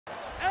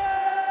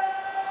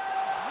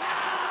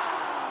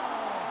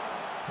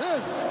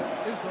This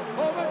is the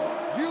moment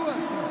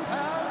UFC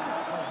fans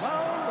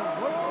around the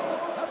world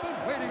have been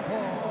waiting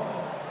for.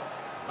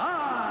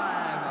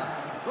 Live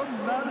from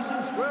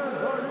Madison Square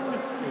Garden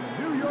in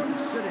New York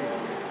City.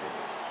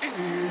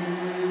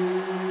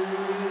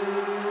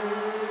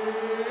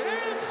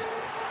 It's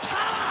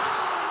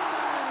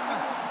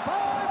time!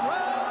 5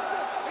 rounds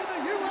in the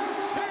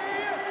UFC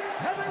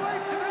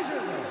heavyweight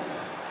division.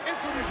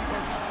 Introducing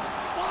first,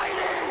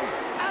 fighting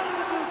out of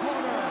the blue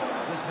corner.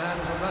 This man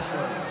is a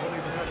wrestler holding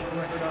a national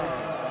record of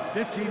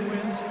 15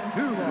 wins,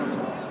 2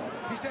 losses.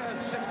 He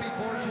stands 6 feet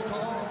 4 inches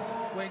tall,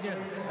 weighing in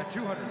at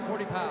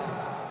 240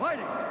 pounds.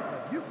 Fighting out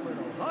of Euclid,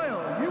 Ohio,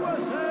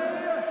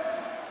 USA,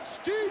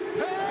 Stipe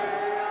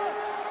Miočić.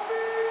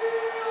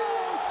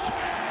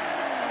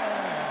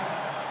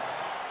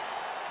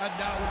 And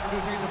now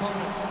introducing his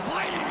opponent,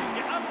 fighting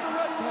out of the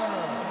red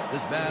corner.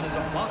 This man is a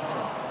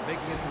boxer,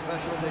 making his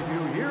professional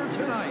debut here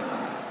tonight.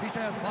 He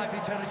stands 5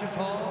 feet 10 inches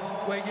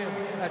tall, weighing in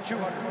at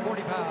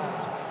 240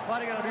 pounds.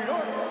 Fighting out of New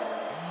York,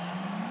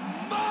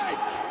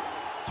 Mike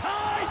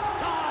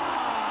Tyson!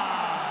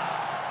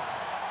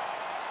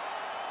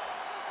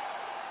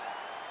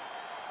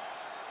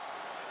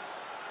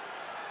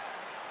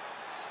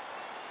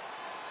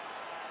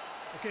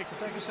 Okay,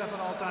 protect yourself at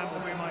all time,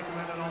 obey my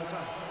command at all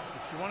time.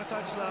 If you want to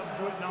touch left,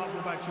 do it now,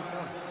 go back to your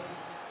corner.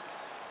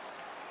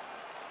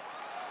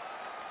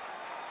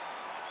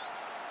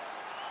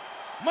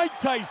 Mike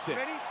Tyson.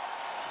 Ready?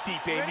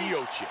 Stipe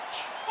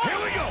Miočić. Here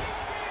we go!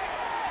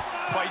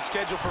 Fight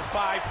scheduled for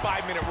 5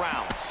 5-minute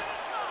rounds.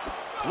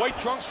 White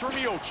trunks for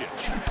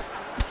Miočić.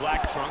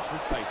 Black trunks for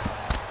Tyson.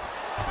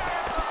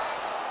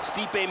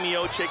 Stipe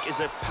Miočić is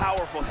a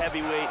powerful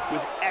heavyweight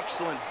with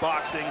excellent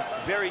boxing,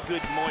 very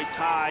good Muay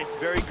Thai,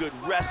 very good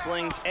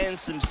wrestling, and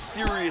some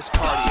serious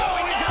cardio.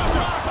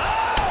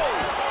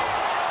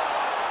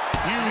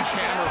 Huge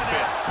hammer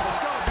fist. Let's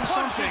go, do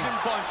something. Punches and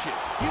bunches.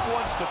 He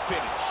wants to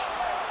finish.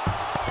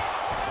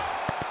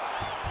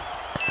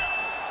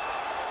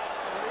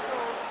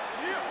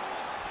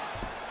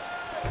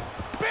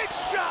 Big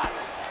shot!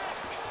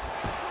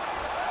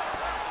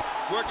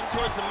 Working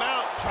towards the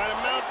mount, trying to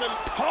mount him.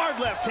 Hard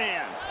left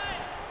hand.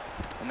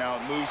 And now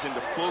it moves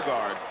into full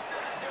guard.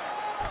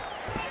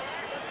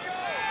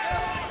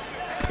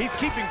 He's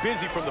keeping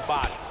busy from the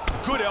body.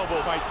 Good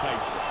elbow by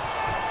Tyson.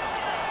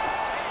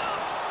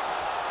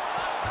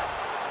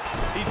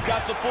 He's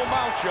got the full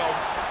mount, Joe.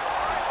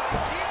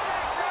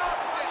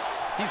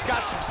 He's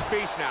got some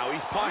space now.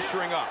 He's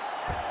posturing up.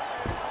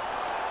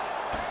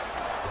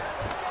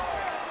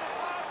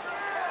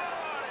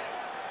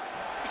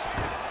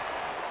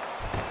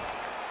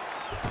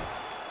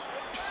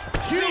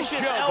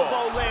 Vicious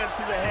elbow lands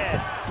to the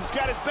head. He's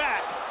got his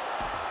back.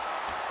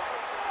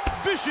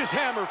 Vicious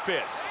hammer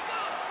fist.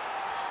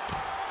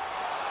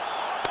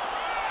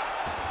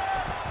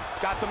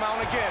 Got the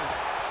mount again.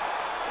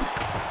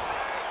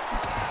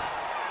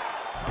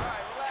 All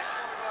right, relax,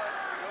 everybody.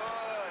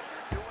 Good.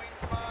 You're doing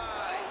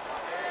fine.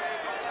 Stay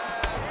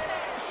relaxed.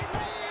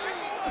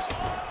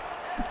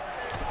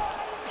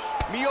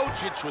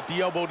 Miočić with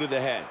the elbow to the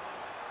head.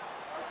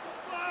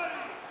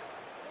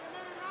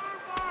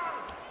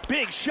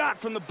 Big shot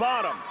from the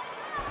bottom.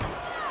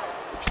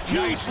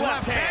 Nice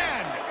left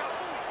hand.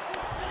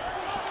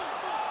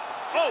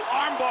 Oh,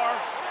 armbar.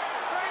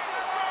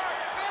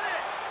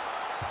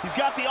 He's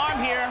got the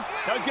arm here.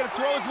 Now he's going to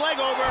throw his leg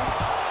over.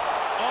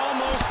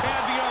 Almost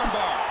had the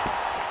armbar.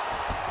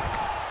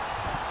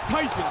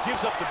 Tyson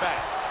gives up the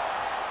back.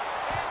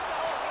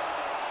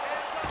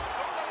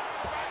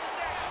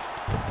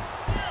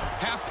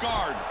 Half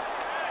guard.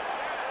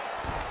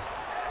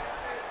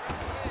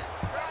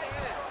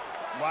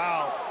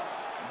 Wow.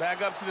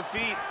 Back up to the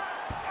feet.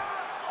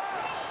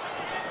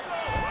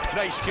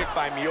 Nice kick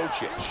by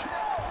Miočić.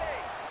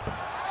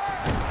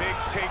 Big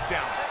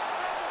takedown.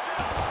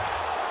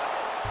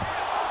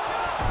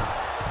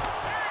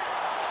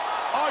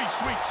 Oh, he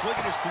sweeps. Look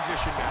at his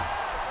position now.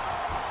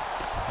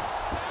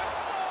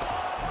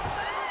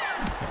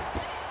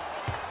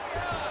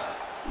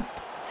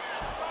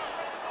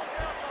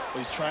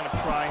 He's trying to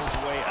pry his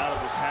way out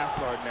of this half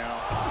guard now.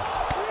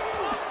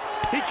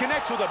 He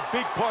connects with a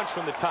big punch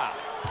from the top.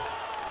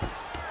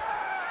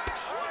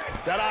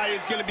 That eye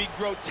is going to be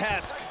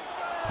grotesque.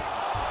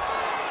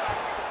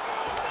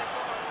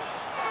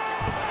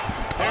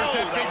 There's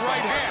that big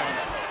right hand. hand.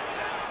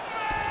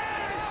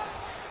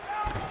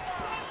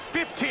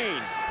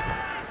 15.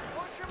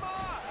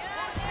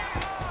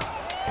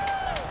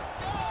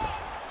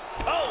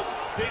 Oh,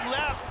 big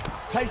left.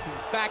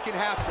 Tyson's back in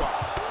half guard.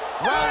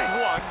 Round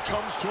 1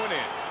 comes to an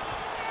end.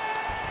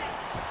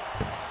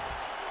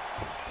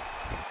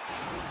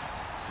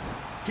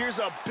 Here's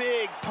a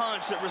big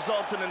punch that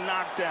results in a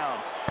knockdown.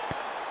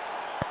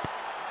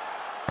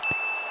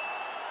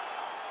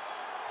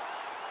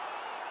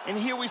 And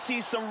here we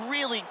see some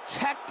really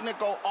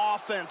technical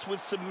offense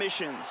with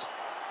submissions.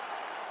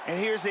 And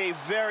here's a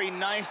very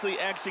nicely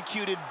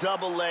executed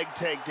double leg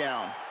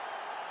takedown.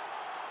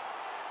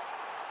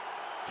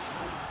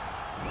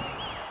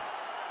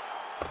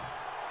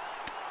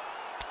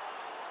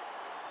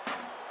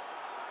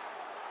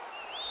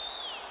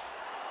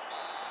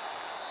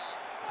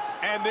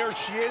 And there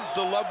she is,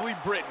 the lovely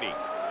Brittany.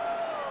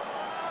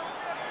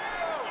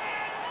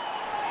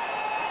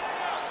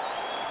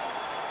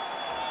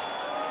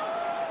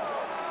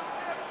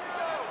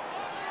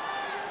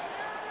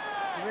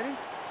 You ready?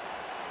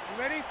 You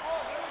ready?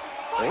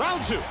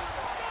 Round 2.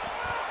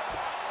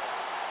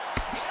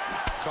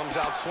 Comes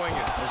out swinging.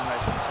 There's a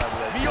nice inside of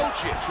that.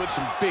 Miočić with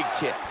some big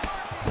kicks.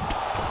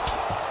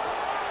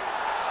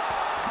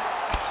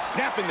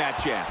 Snapping that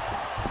jab.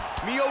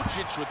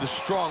 Miočić with the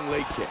strong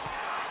leg kick.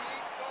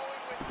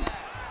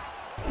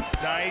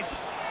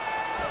 Nice.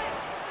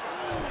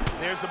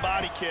 There's the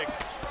body kick.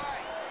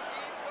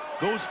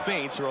 Those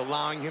feints are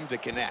allowing him to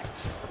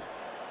connect.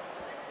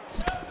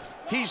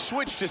 He's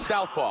switched to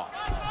southpaw.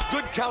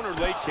 Good counter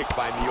leg kick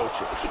by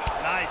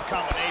Miočić. Nice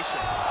combination.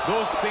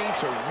 Those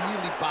feints are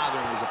really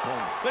bothering his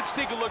opponent. Let's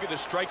take a look at the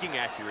striking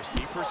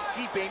accuracy for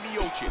Stipe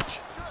Miočić,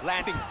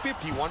 landing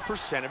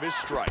 51% of his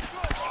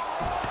strikes.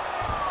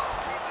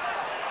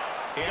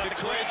 And the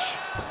clinch.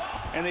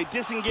 And they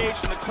disengage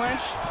from the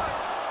clinch.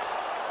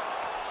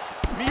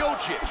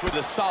 Miočić with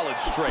a solid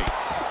straight.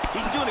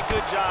 He's doing a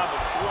good job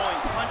of throwing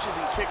punches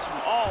and kicks from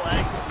all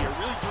angles here.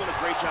 Really doing a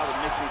great job of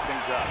mixing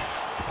things up.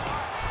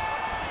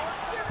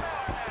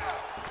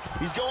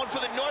 He's going for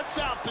the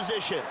north-south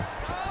position.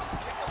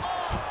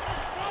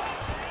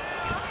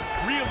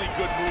 Really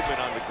good movement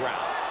on the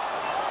ground.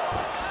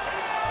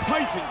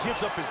 Tyson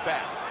gives up his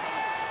back.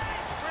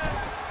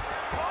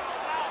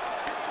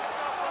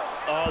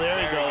 Oh, there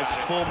he goes.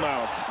 Full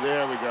mount.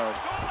 There we go.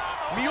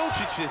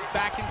 Miočić is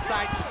back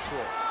inside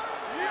control.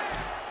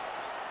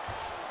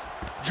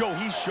 Joe,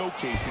 he's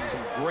showcasing some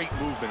great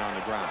movement on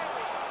the ground.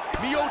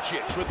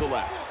 Miočić with the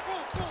left.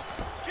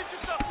 Get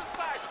yourself to the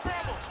side.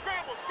 Scramble,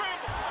 scramble,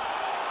 scramble.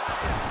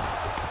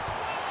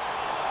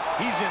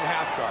 He's in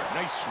half guard.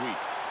 Nice sweep.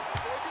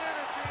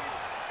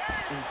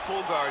 In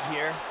full guard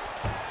here.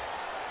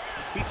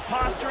 He's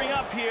posturing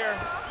up here.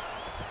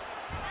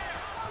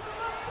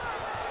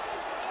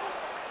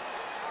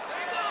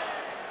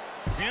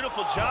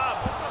 Beautiful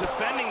job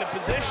defending the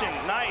position.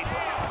 Nice.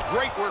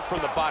 Great work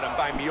from the bottom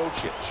by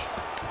Miočić.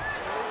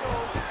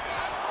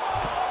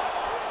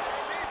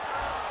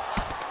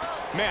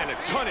 Man, a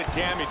ton of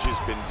damage has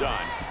been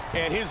done,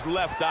 and his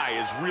left eye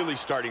is really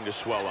starting to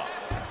swell up.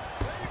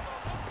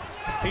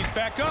 He's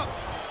back up.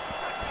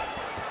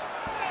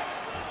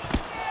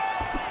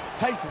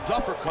 Tyson's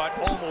uppercut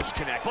almost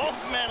connected.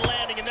 Both men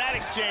landing in that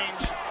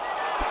exchange.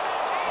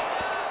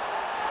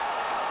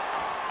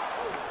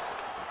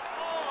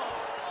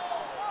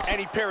 And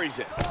he parries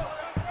it.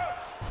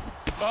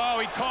 Oh,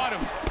 he caught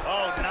him.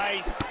 Oh,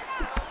 nice.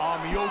 Oh,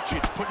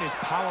 Miočić putting his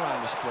power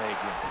on display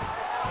again.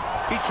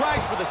 He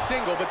tries for the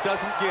single, but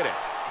doesn't get it.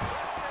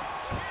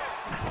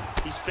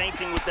 He's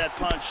feinting with that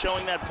punch,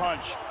 showing that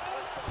punch.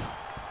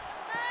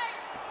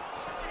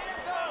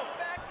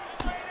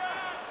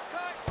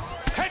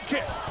 Head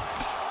kick.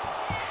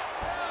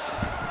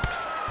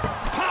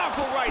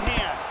 Powerful right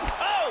hand.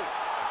 Oh,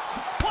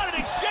 what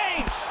an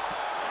exchange.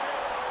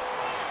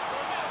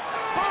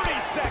 30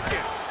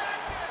 seconds.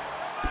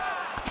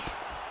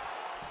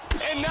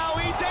 And now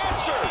he's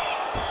answered.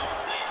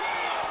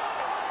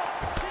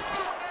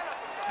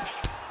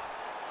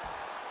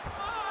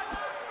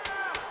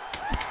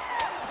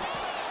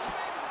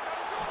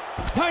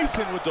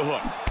 Tyson with the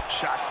hook.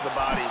 Shots to the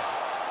body.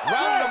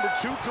 Round number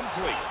 2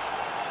 complete.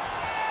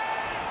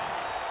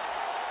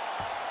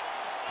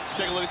 Let's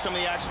take a look at some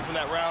of the action from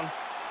that round.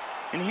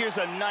 And here's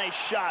a nice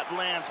shot,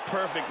 lands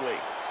perfectly.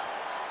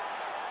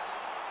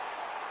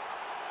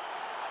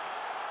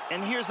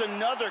 And here's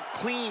another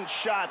clean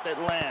shot that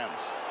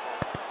lands.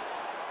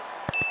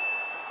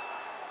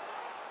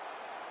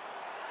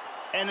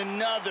 And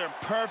another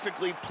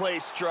perfectly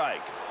placed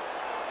strike.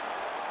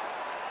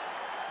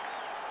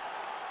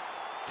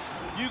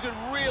 You could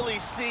really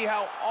see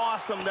how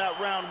awesome that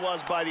round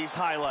was by these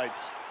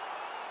highlights.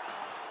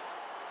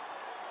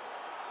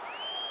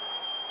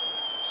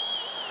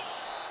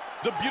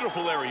 The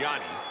beautiful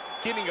Ariani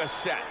getting us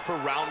set for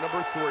round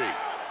number 3. You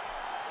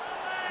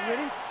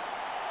ready?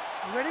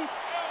 You ready?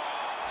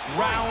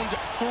 Round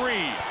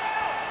 3.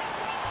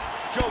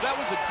 Joe, that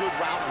was a good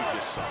round we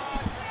just saw.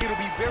 It'll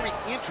be very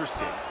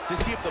interesting to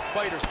see if the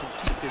fighters can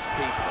keep this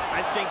pace though.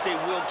 I think they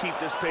will keep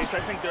this pace.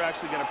 I think they're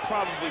actually going to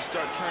probably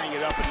start turning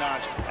it up a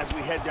notch as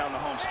we head down the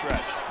home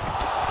stretch.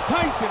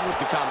 Tyson with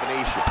the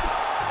combination.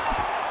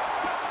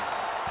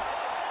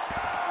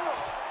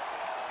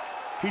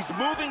 He's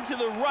moving to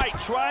the right,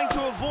 trying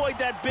to avoid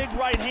that big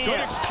right hand.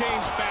 Good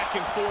exchange back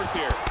and forth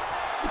here.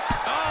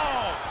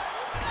 Oh!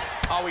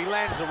 Oh, he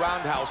lands the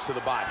roundhouse to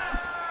the body.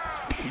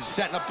 He's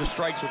setting up the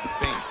strikes with the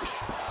feint.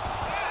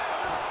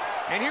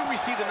 And here we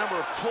see the number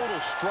of total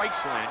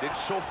strikes landed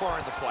so far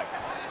in the fight.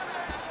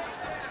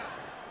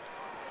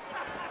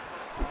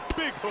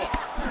 Big hook.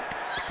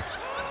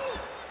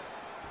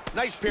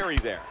 Nice parry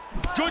there.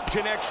 Good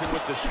connection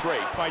with the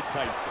straight by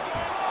Tyson.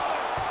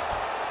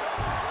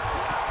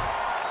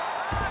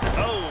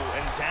 Oh,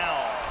 and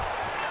down.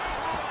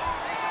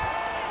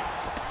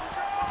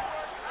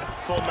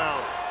 Full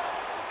mount.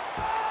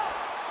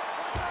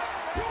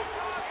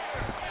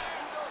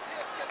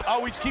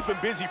 Oh, he's keeping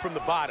busy from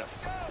the bottom.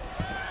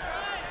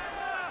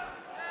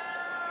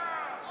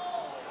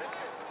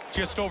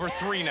 Just over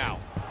 3 now.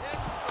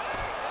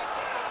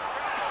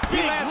 He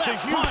lands a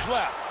huge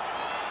left.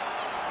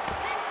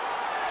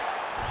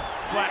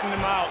 Flatten him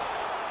out.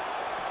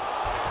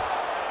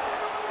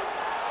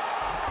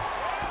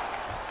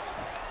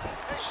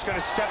 Just gonna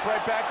step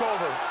right back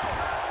over.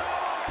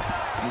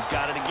 He's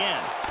got it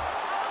again.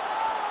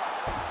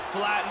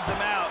 Flattens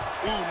him out.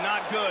 Ooh,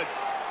 not good.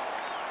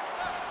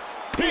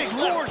 He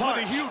scores with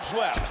a huge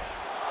left.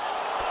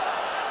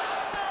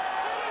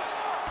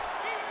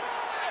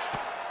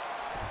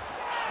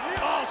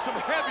 Oh, some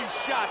heavy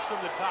shots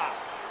from the top.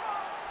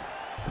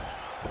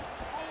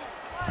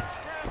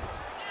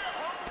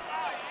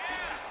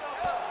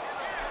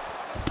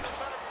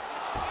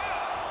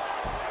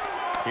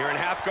 You're in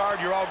half guard,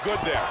 you're all good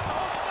there.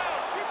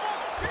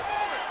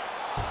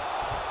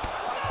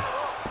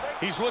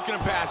 He's looking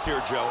to pass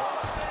here, Joe.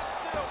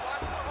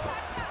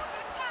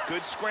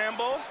 Good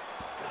scramble.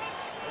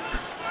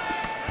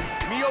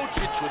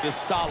 Miočić with a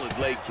solid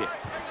leg kick.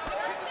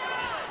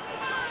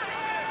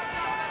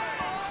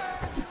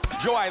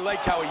 Joe, I like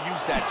how he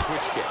used that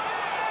switch kick.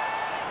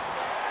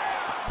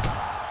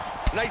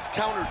 Nice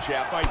counter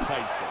jab by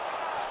Tyson.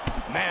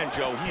 Man,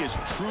 Joe, he is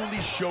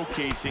truly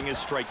showcasing his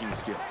striking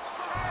skills.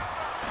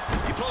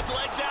 He pulls the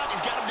legs out,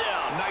 he's got him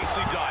down.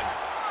 Nicely done.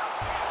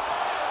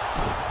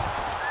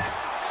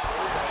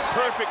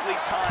 Perfectly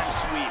timed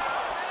sweep.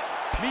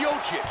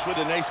 Miočić with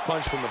a nice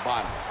punch from the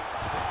bottom.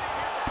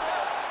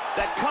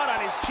 That cut on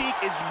his cheek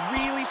is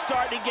really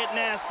starting to get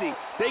nasty.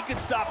 They could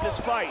stop this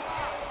fight.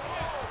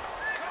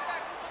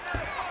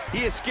 He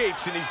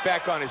escapes and he's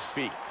back on his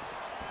feet.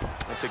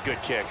 That's a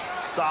good kick.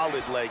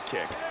 Solid leg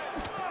kick.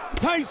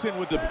 Tyson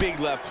with the big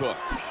left hook.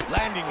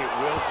 Landing it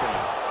will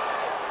tonight.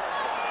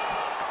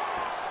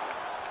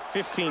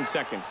 15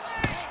 seconds.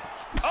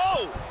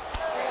 Oh!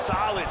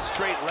 Solid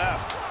straight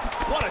left.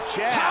 What a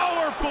jab.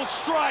 Powerful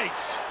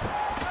strikes.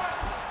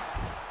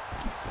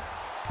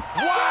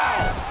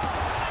 Wow!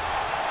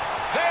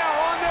 They are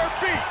on their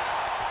feet.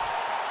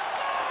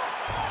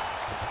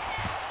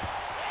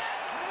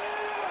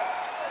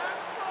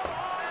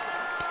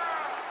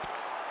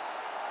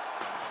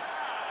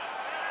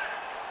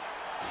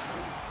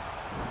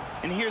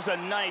 And here's a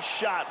nice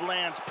shot,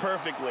 lands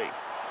perfectly.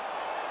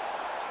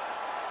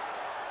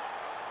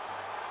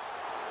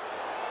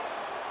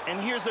 And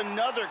here's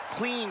another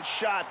clean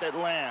shot that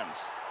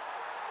lands.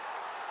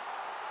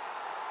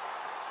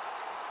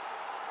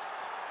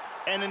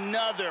 And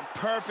another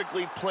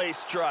perfectly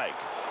placed strike.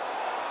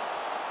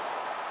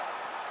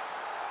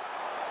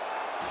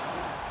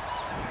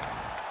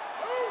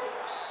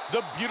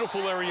 The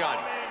beautiful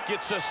Ariani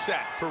gets us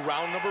set for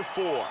round number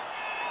 4.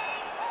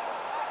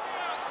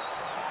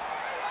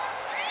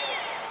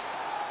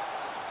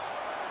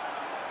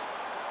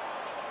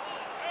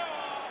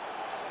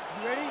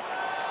 You ready?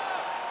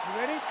 You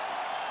ready?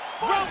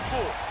 Round 4.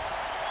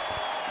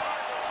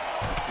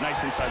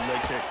 Nice inside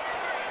leg kick.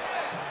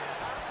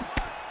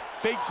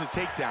 Fakes the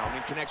takedown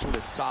and connects with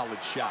a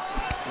solid shot.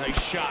 Nice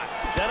shot.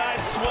 That eye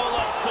swelled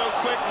up so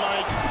quick,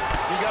 Mike.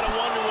 You gotta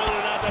wonder whether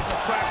or not that's a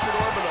fractured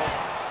orbital.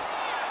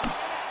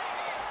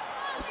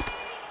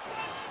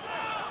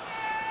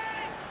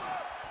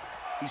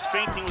 He's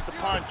feinting with the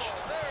punch.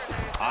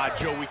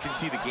 Joe, we can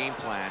see the game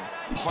plan.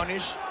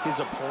 Punish his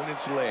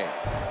opponent's leg.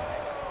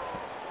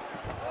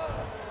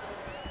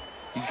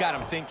 He's got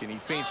him thinking. He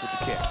feints with the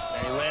kick.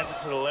 And he lands it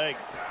to the leg.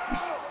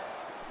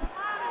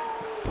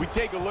 We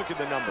take a look at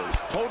the numbers.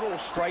 Total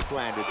strike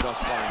landed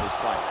thus far in this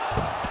fight.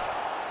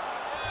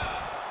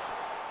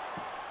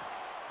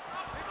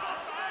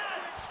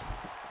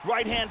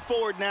 Right hand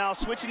forward now,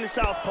 switching to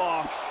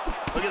southpaw.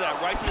 Look at that,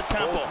 right to the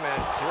temple. Both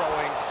men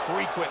throwing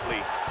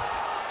frequently.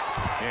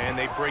 And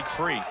they break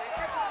free.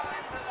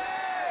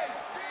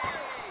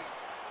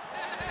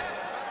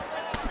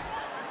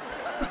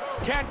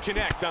 Can't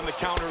connect on the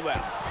counter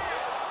left.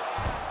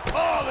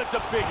 Oh, that's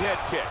a big head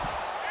kick.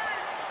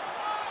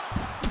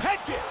 Head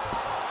kick.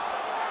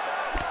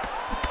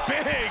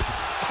 Big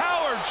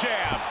power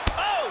jab.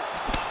 Oh,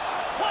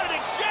 what an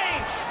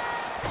exchange.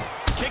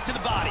 Kick to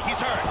the body, he's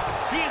hurt.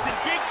 He is in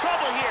big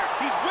trouble here.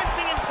 He's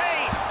wincing in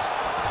pain.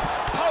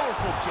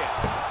 Powerful kick.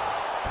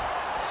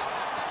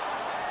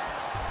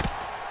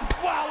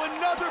 Wow,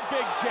 another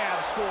big jab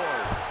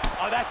scores.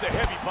 Oh, that's a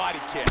heavy body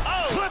kick.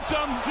 Oh, Clipped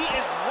him. He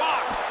is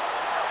rocked.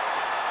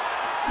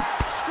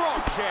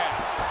 Strong jab.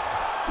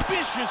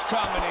 Vicious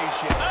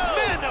combination. Oh.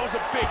 Man, that was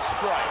a big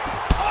strike.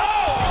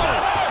 Oh!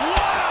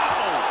 Wow!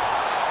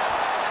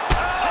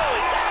 Oh,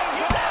 he's out,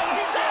 he's out,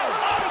 he's out!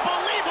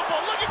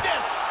 Unbelievable, look at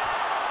this!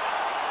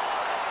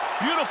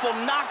 Beautiful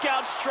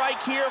knockout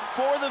strike here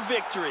for the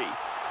victory.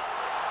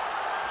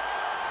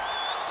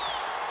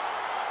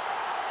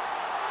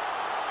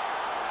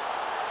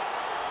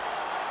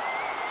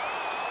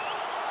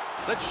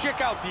 Let's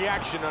check out the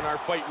action on our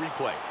fight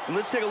replay. And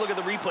let's take a look at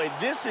the replay.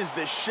 This is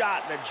the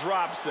shot that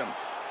drops him.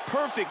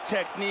 Perfect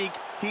technique.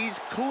 He's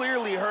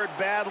clearly hurt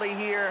badly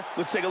here.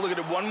 Let's take a look at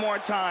it one more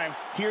time.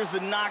 Here's the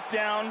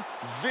knockdown.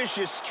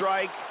 Vicious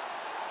strike.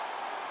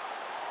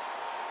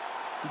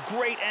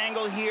 Great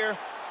angle here.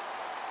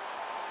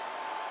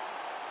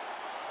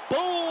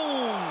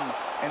 Boom!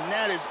 And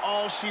that is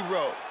all she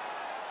wrote.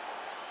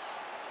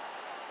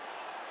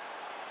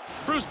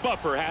 Bruce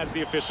Buffer has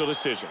the official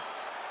decision.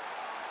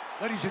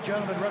 Ladies and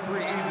gentlemen,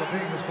 referee Ian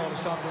Levine has called a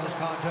stop to this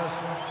contest.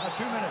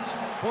 2 minutes,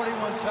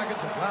 41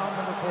 seconds of round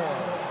number 4.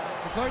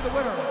 Declaring the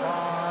winner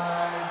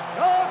by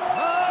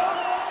knockout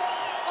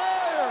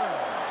iron,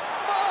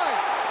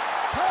 Mike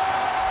Tyson!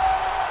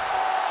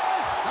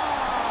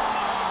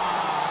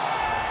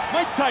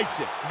 Mike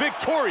Tyson,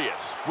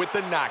 victorious with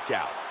the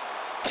knockout.